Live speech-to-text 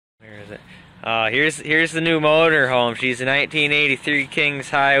Here's the new motorhome. She's a 1983 Kings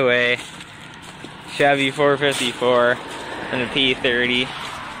Highway Chevy 454 and a P30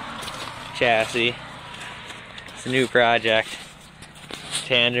 chassis. It's a new project.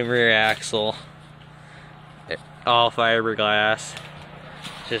 Tandem rear axle, all fiberglass,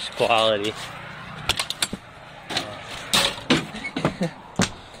 just quality.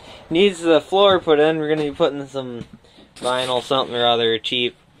 Needs the floor put in. We're gonna be putting some vinyl something or other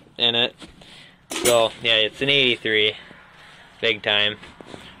cheap in it. So yeah, it's an 83, big time.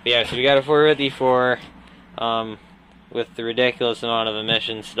 But yeah, so we got a 454 with the ridiculous amount of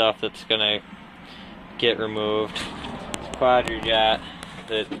emission stuff that's gonna get removed. Quadrajet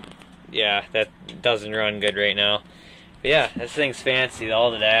that doesn't run good right now. But yeah, this thing's fancy.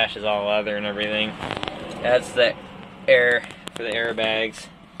 All the dash is all leather and everything. That's the air for the airbags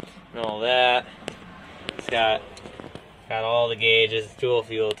and all that. It's got all the gauges, dual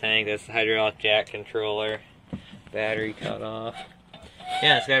fuel tank. That's the hydraulic jack controller. Battery cut off.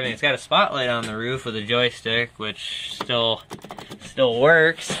 Yeah, it's got everything. It's got a spotlight on the roof with a joystick, which still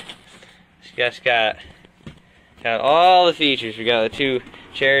works. It's got all the features. We got the two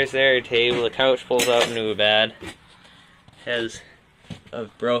chairs there, a table, the couch pulls out into a bed. Has a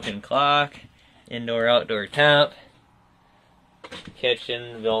broken clock, indoor-outdoor temp,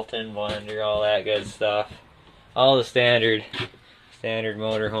 kitchen, built-in blender, all that good stuff. All the standard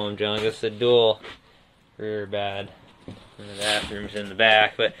motorhome junk. It's a dual rear bed. And the bathroom's in the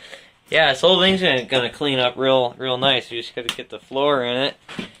back. But yeah, this whole thing's gonna clean up real nice. You just gotta get the floor in it,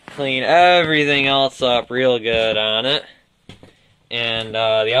 clean everything else up real good on it. And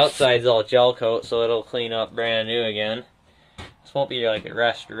the outside's all gel coat, so it'll clean up brand new again. This won't be like a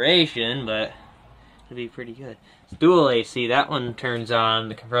restoration, but it'll be pretty good. It's dual AC. That one turns on.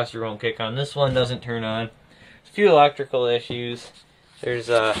 The compressor won't kick on. This one doesn't turn on. There's a few electrical issues. There's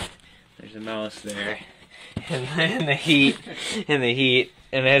a mouse there, and the heat, and it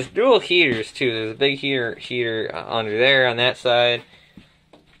has dual heaters too. There's a big heater under there on that side.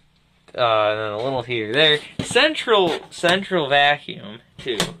 And then a little heater there. Central vacuum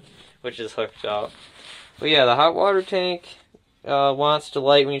too, which is hooked up. But yeah, the hot water tank wants to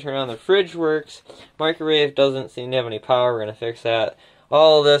light when you turn on. The fridge works. Microwave doesn't seem to have any power. We're gonna fix that.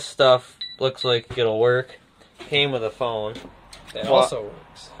 All this stuff looks like it'll work. Came with a phone. That also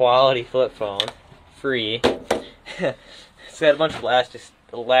works. Quality flip phone, free. It's got a bunch of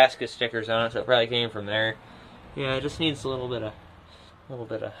Alaska stickers on it, so it probably came from there. Yeah, it just needs a little bit of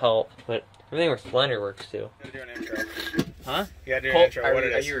help, but everything with Blender works too. You gotta do an intro. Huh? You gotta do an intro. What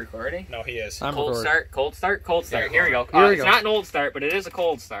it Are is. you recording? No, he is. Cold recording. start, cold start, cold start. Yeah, Here we go. It's not an old start, but it is a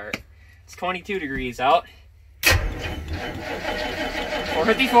cold start. It's 22 degrees out.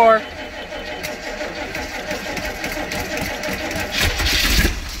 454.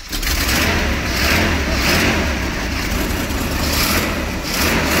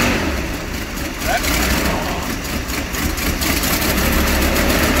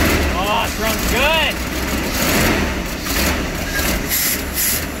 Oh, it runs good.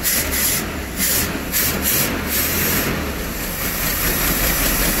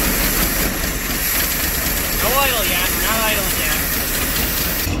 No idle yet. We're not idling yet.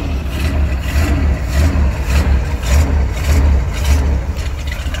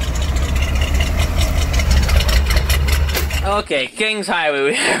 Okay, Kings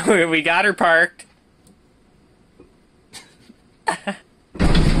Highway. We got her parked.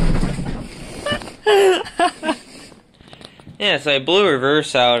 Yeah, so I blew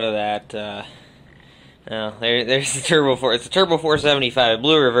reverse out of that. There's the Turbo 4. It's a Turbo 475. I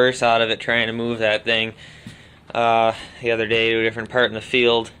blew reverse out of it trying to move that thing the other day to a different part in the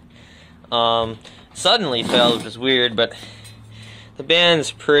field. Suddenly fell, which is weird, but the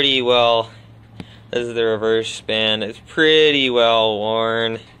band's pretty well. This is the reverse band. It's pretty well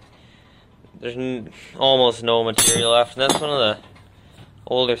worn. There's almost no material left, and that's one of the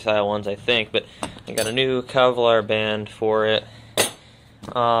older style ones, I think, but I got a new Kevlar band for it.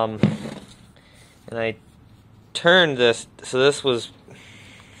 And I turned this, so this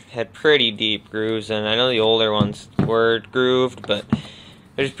had pretty deep grooves, and I know the older ones were grooved, but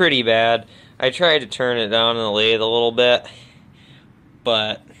it was pretty bad. I tried to turn it down in the lathe a little bit,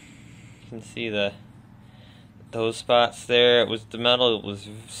 but you can see those spots there. The metal was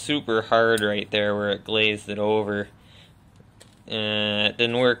super hard right there where it glazed it over. And it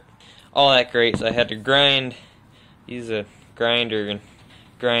didn't work all that great, so I had to use a grinder and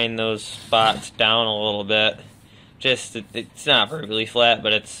grind those spots down a little bit. It's not perfectly flat,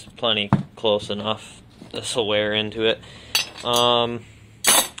 but it's plenty close enough. This will wear into it. Yeah,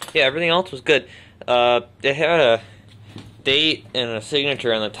 everything else was good. It had a date and a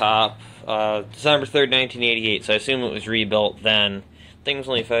signature on the top December 3rd, 1988, so I assume it was rebuilt then. The thing was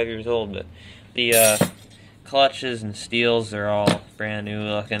only 5 years old, but the clutches and steels, they're all brand new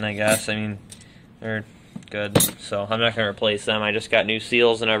looking, I guess. I mean, they're good, so I'm not going to replace them. I just got new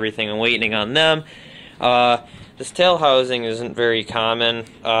seals and everything. I'm waiting on them. This tail housing isn't very common.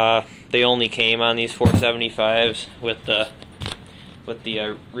 They only came on these 475s with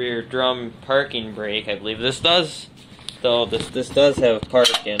the rear drum parking brake. I believe this does, though. This does have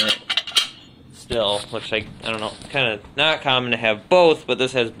park in it still, which I don't know. Kind of not common to have both, but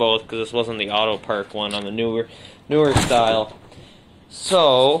this has both because this wasn't the auto park one on the newer style.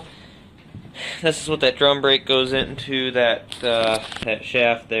 So this is what that drum brake goes into. That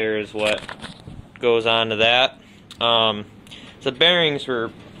shaft there is what goes onto that. The bearings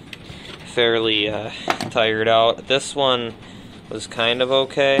were fairly tired out. This one was kind of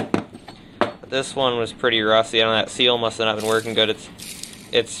okay, but this one was pretty rusty. I don't know, that seal must have not been working good.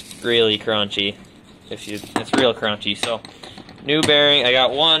 It's really crunchy. It's real crunchy. So new bearing. I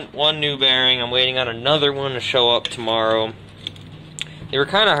got one new bearing. I'm waiting on another one to show up tomorrow. They were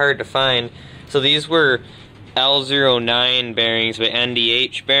kind of hard to find. So these were L09 bearings, but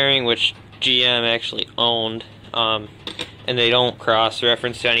NDH bearing, which GM actually owned. And they don't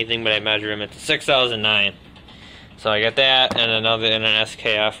cross-reference to anything, but I measure them. It's a 6009. So I got that and an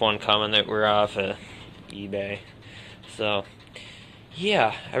SKF one coming that were off of eBay. So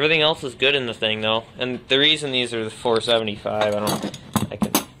yeah, everything else is good in the thing though. And the reason these are the 475, I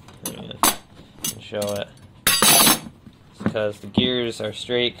can show it. It's because the gears are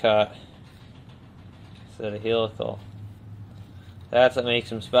straight cut instead of helical. That's what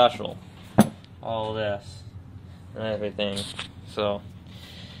makes them special. All this and everything. So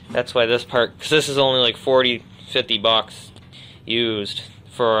that's why this part, because this is only like 40-50 bucks used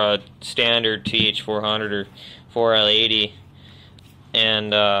for a standard TH400 or 4L80,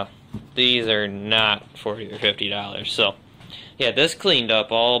 and these are not $40 or $50. So yeah, this cleaned up,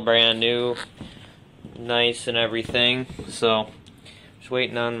 all brand new, nice and everything. So just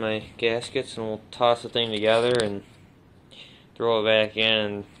waiting on my gaskets, and we'll toss the thing together and throw it back in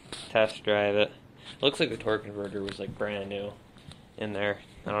and test drive it. Looks like the torque converter was like brand new in there.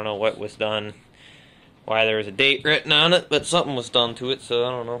 I don't know what was done, why there was a date written on it, but something was done to it, so I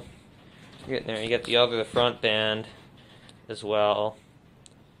don't know. You're getting there. You got the front band as well.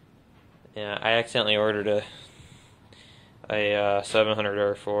 Yeah, I accidentally ordered a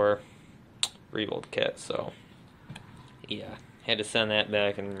 700R4 rebuild kit, so yeah, had to send that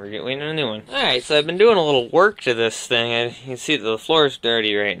back and we're waiting on a new one. Alright, so I've been doing a little work to this thing. You can see that the floor's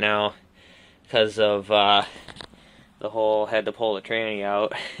dirty right now because of the whole, had to pull the tranny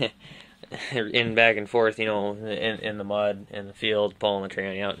out in back and forth, you know, in the mud, in the field, pulling the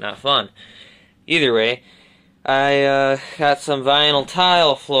tranny out. Not fun. Either way, I got some vinyl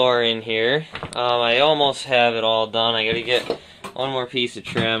tile floor in here. I almost have it all done. I gotta get one more piece of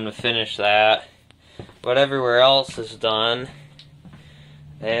trim to finish that. But everywhere else is done.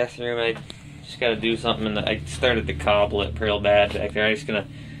 Bathroom, I just gotta do something. I started to cobble it real bad back there. I'm just gonna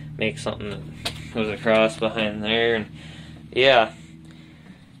make something that goes across behind there, and yeah,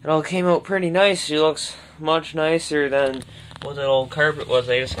 it all came out pretty nice. She looks much nicer than what that old carpet was.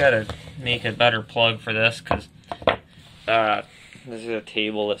 I just gotta make a better plug for this, because there's a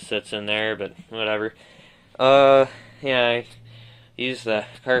table that sits in there, but whatever. Yeah, I used the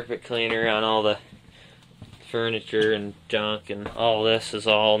carpet cleaner on all the furniture and junk, and all this is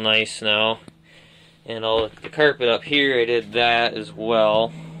all nice now. And all the carpet up here, I did that as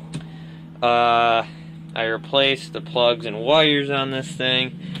well. I replaced the plugs and wires on this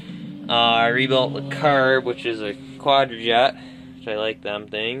thing. I rebuilt the carb, which is a Quadrajet, which I like them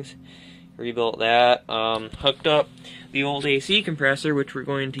things. Rebuilt that. Hooked up the old AC compressor, which we're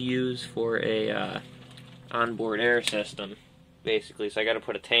going to use for a onboard air system, basically. So I got to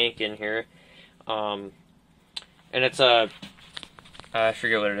put a tank in here. And it's a, I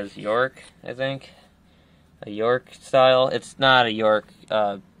forget what it is, York, I think. A York style. It's not a York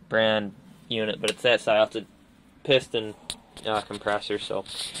brand unit, but it's that style. It's a piston compressor, so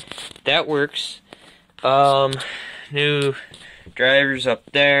that works. New drivers up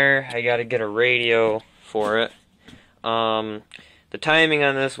there. I gotta get a radio for it. The timing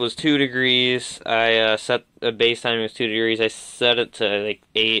on this was 2 degrees. I set the base timing was 2 degrees. I set it to like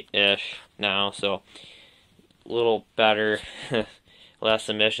 8-ish now, so a little better, less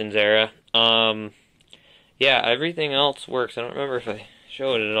emissions era. Yeah, everything else works. I don't remember if I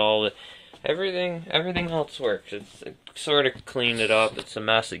showed it all, but everything else works. It sort of cleaned it up. It's a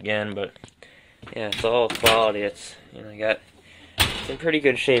mess again, but yeah, it's all quality. It's, you know, it's in pretty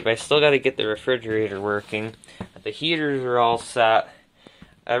good shape. I still got to get the refrigerator working. The heaters are all set.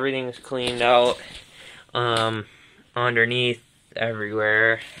 everything's cleaned out, underneath,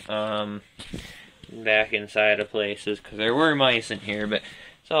 everywhere, back inside of places, because there were mice in here, but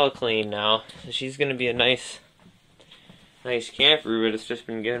it's all clean now. So she's going to be a nice camper, but it's just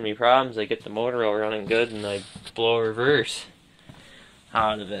been giving me problems. I get the motor all running good, and I blow reverse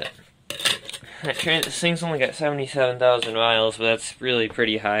out of it. This thing's only got 77,000 miles, but that's really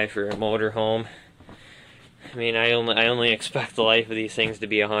pretty high for a motorhome. I mean, I only expect the life of these things to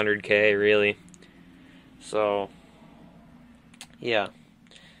be 100K, really. So, yeah.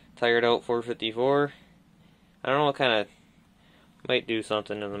 Tired out 454. I don't know what kind of... Might do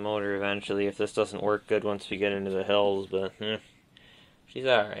something to the motor eventually if this doesn't work good once we get into the hills, but she's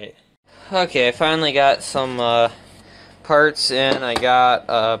alright. Okay, I finally got some parts in. I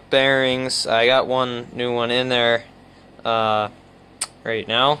got bearings. I got one new one in there right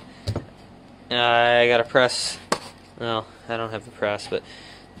now. I gotta press, well, I don't have the press, but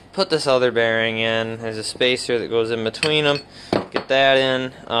put this other bearing in. There's a spacer that goes in between them. Get that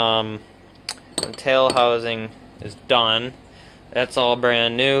in. The tail housing is done. That's all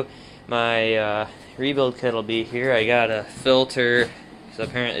brand new. My rebuild kit will be here. I got a filter, because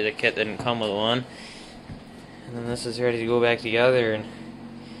apparently the kit didn't come with one. And then this is ready to go back together and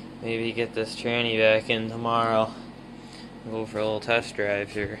maybe get this tranny back in tomorrow. Go for a little test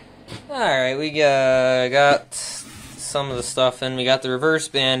drive here. Alright, we got some of the stuff in. We got the reverse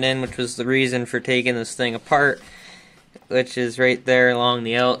band in, which was the reason for taking this thing apart, which is right there along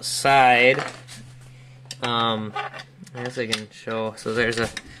the outside. I guess I can show. So there's a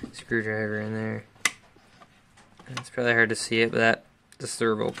screwdriver in there. It's probably hard to see it, but the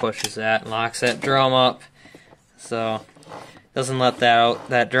servo pushes that and locks that drum up. So doesn't let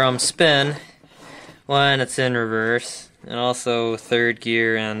that drum spin when it's in reverse. And also third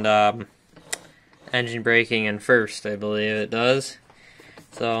gear and engine braking in first, I believe it does.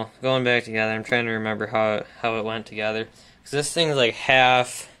 So going back together, I'm trying to remember how it went together. Because this thing's like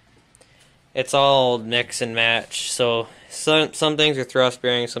half, it's all mix and match. So some things are thrust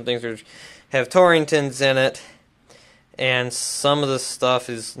bearings, some things have Torringtons in it. And some of the stuff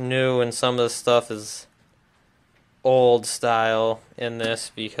is new and some of the stuff is old style in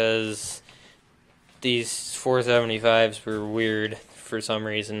this because these 475s were weird for some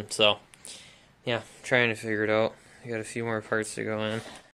reason. So yeah, I'm trying to figure it out. I got a few more parts to go in.